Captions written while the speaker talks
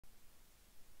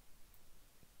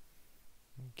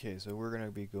Okay, so we're going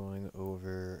to be going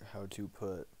over how to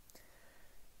put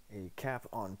a cap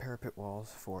on parapet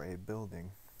walls for a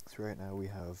building. So right now we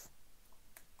have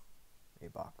a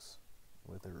box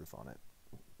with a roof on it,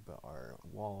 but our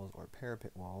walls or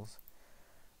parapet walls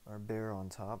are bare on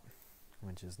top,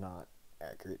 which is not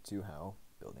accurate to how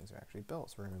buildings are actually built.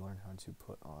 So we're going to learn how to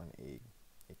put on a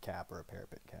cap or a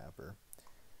parapet cap, or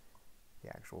the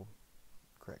actual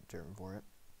correct term for it.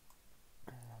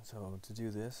 So to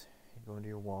do this, you go into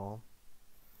your wall,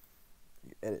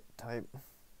 you edit type,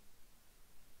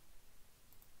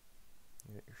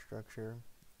 you get your structure,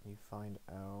 you find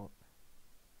out,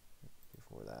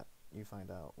 before that, you find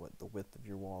out what the width of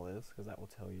your wall is, because that will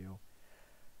tell you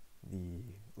the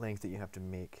length that you have to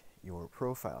make your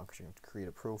profile, because you have to create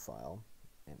a profile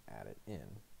and add it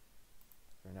in.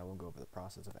 So now we'll go over the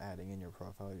process of adding in your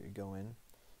profile. You go in,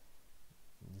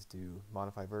 you just do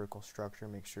modify vertical structure,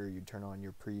 make sure you turn on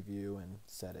your preview and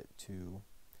set it to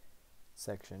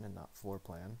section and not floor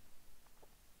plan.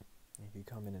 If you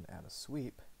come in and add a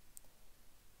sweep,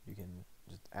 you can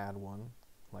just add one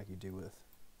like you do with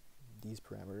these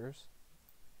parameters,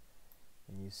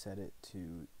 and you set it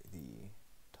to the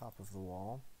top of the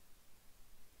wall.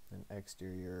 And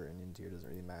exterior and interior doesn't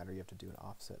really matter, you have to do an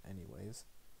offset anyways.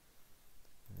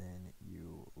 And then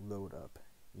you load up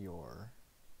your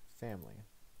family.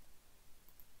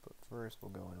 But first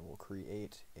we'll go in and we'll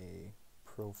create a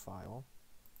profile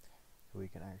that we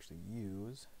can actually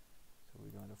use. So we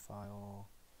go into File,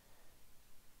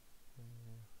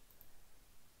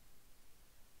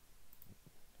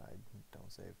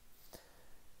 don't save.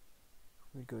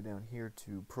 We go down here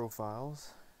to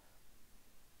Profiles,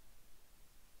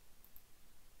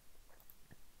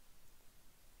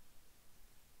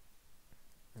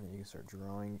 and then you can start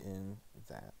drawing in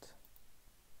that.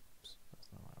 Oops, that's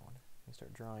not what I wanted. You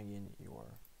start drawing in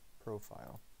your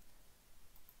profile.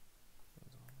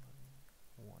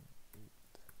 1/8.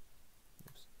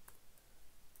 Oops.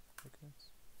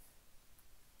 Thickness.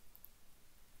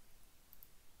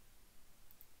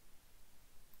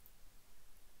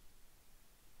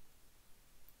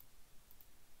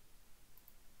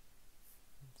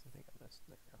 Oops, I think I missed.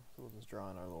 There we go. So we'll just draw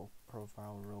in our little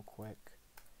profile real quick.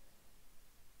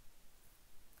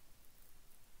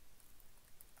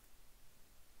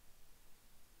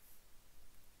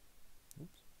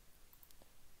 Oops.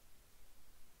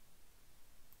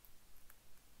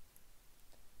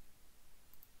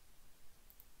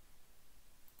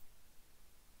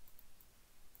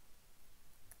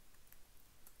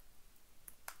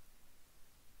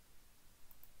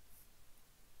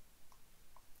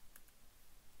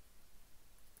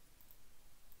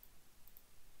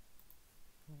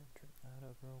 Turn that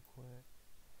up real quick.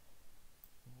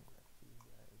 We'll grab these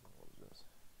guys and we'll just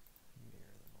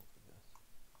mirror them over this.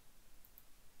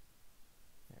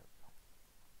 There we go.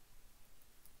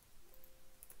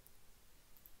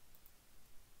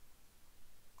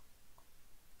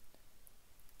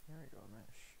 There we go, and that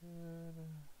should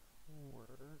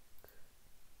work.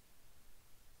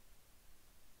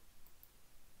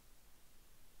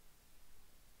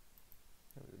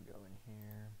 So we would go in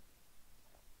here,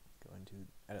 go into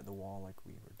edit the wall like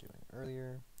we were doing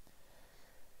earlier.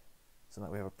 So now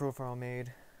that we have a profile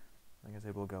made, like I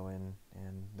said, we'll go in,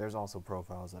 and there's also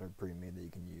profiles that are pre-made that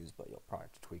you can use, but you'll probably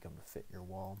have to tweak them to fit your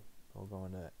wall. We'll go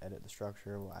into edit the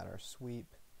structure, we'll add our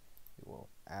sweep, we will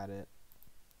add it,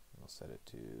 we'll set it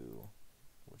to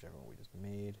whichever one we just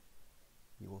made.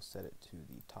 You will set it to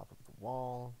the top of the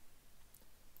wall,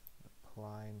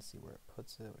 apply and see where it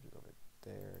puts it, which is over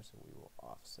there, so we will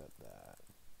offset that.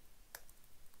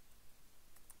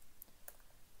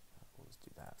 We'll just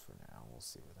do that for now, we'll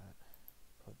see where that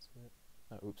puts it.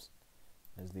 Oh, oops,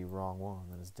 that is the wrong one,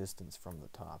 that is distance from the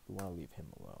top. We want to leave him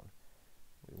alone.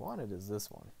 What we wanted is this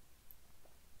one,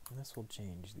 and this will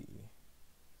change the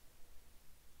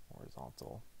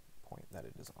horizontal point that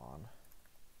it is on.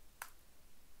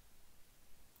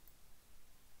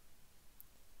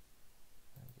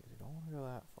 Okay, we don't want to go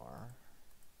that far.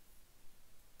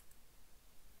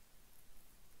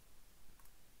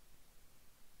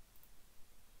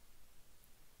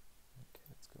 Okay,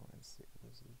 let's go and see what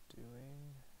this is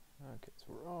doing. Okay, so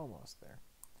we're almost there.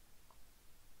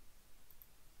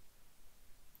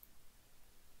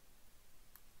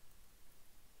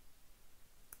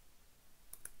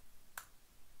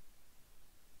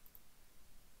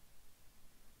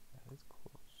 That is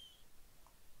close.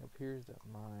 It appears that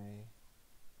my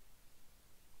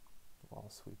wall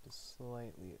sweep is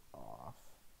slightly off,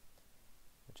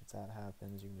 which if that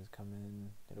happens, you can just come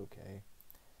in, hit OK,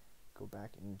 go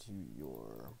back into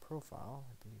your profile.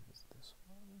 I believe it's this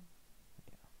one.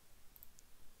 Yeah.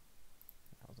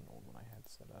 That was an old one I had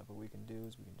set. set up. What we can do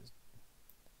is we can just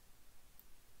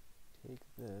take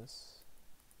this,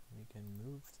 we can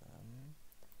move them.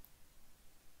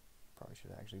 Probably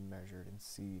should have actually measured and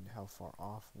seen how far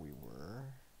off we were.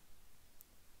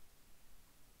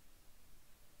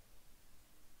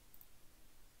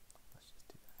 Let's just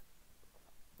do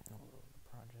that. We'll load the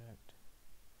project.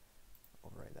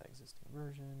 Overwrite that existing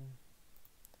version.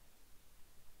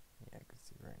 Yeah, I can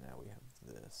see right now we have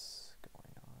this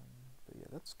going on. But yeah,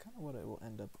 that's kind of what it will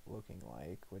end up looking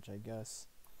like, which I guess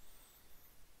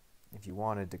if you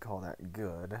wanted to call that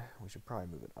good, we should probably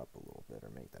move it up a little bit or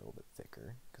make that a little bit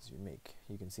thicker, because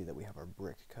you can see that we have our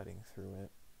brick cutting through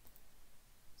it.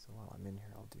 So while I'm in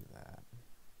here, I'll do that.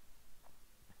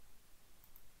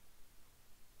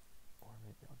 Or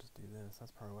maybe I'll just do this.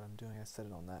 That's probably what I'm doing. I set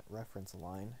it on that reference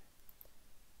line,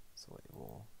 so it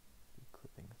will be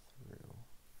clipping through.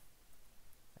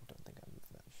 I don't think I moved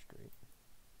that straight.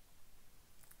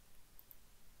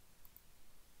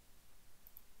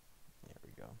 There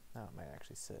we go. Now it might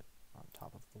actually sit on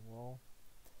top of the wall.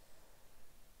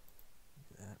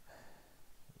 Do that.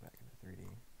 Go back into 3D.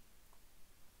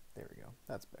 There we go.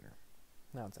 That's better.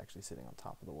 Now it's actually sitting on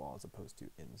top of the wall as opposed to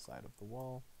inside of the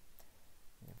wall.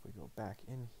 And if we go back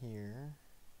in here,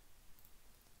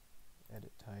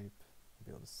 edit type, you'll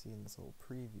be able to see in this little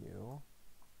preview.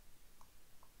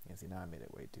 You can see now I made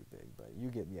it way too big, but you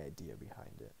get the idea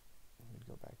behind it. We'd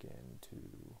go back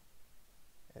into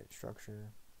edit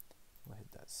structure. We'll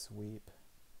hit that sweep.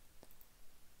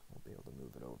 We'll be able to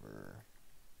move it over.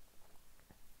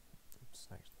 Oops,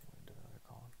 actually I went into the other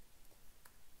column.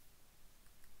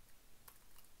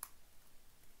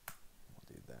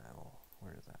 We'll do that.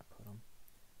 Where does that put them?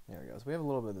 There we go. So we have a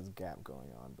little bit of this gap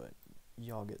going on, but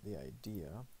y'all get the idea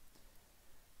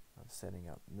of setting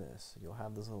up this. You'll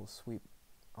have this little sweep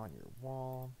on your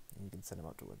wall, and you can set them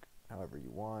up to look however you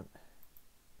want.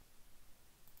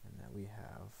 And then we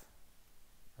have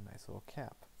a nice little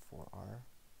cap for our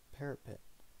parapet,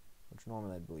 which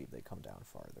normally I believe they come down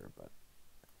farther, but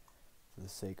for the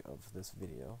sake of this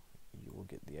video, you will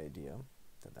get the idea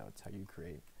that that's how you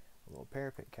create a little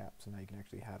parapet cap. So now you can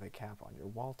actually have a cap on your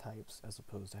wall types as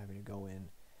opposed to having to go in,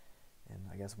 and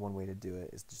I guess one way to do it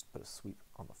is just put a sweep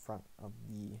on the front of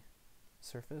the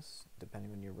surface.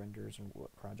 Depending on your renders and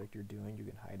what project you're doing, you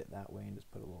can hide it that way and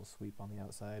just put a little sweep on the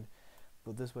outside.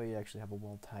 But this way you actually have a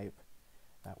wall type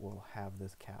that will have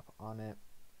this cap on it,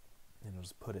 and it'll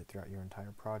just put it throughout your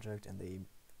entire project, and they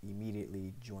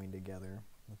immediately join together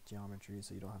with geometry,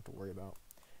 so you don't have to worry about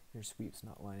your sweeps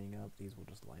not lining up. These will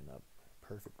just line up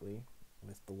perfectly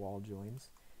with the wall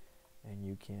joins, and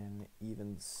you can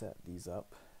even set these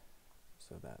up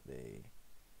so that they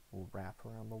will wrap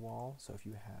around the wall. So if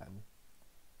you had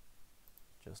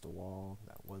just a wall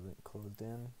that wasn't closed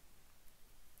in,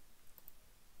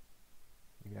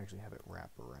 you can actually have it wrap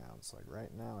around. So like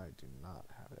right now I do not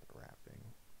have it wrapping,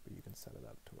 but you can set it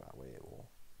up to that way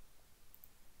it'll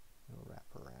wrap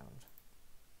around.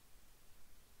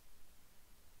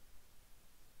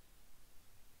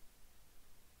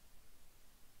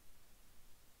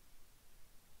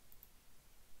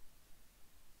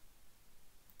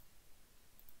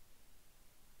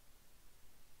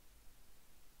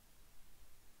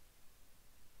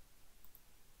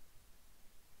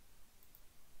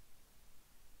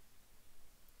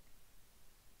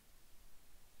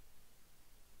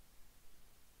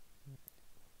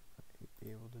 Be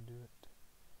able to do it.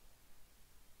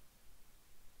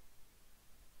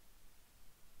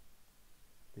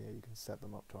 But yeah, you can set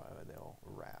them up to how they'll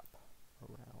wrap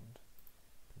around.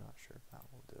 I'm not sure if that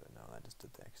will do it. No, that just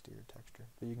did the exterior texture.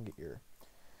 But you can get your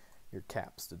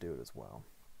caps to do it as well.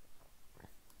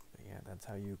 But yeah, that's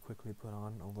how you quickly put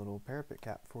on a little parapet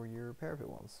cap for your parapet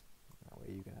walls. That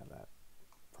way you can have that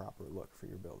proper look for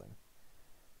your building.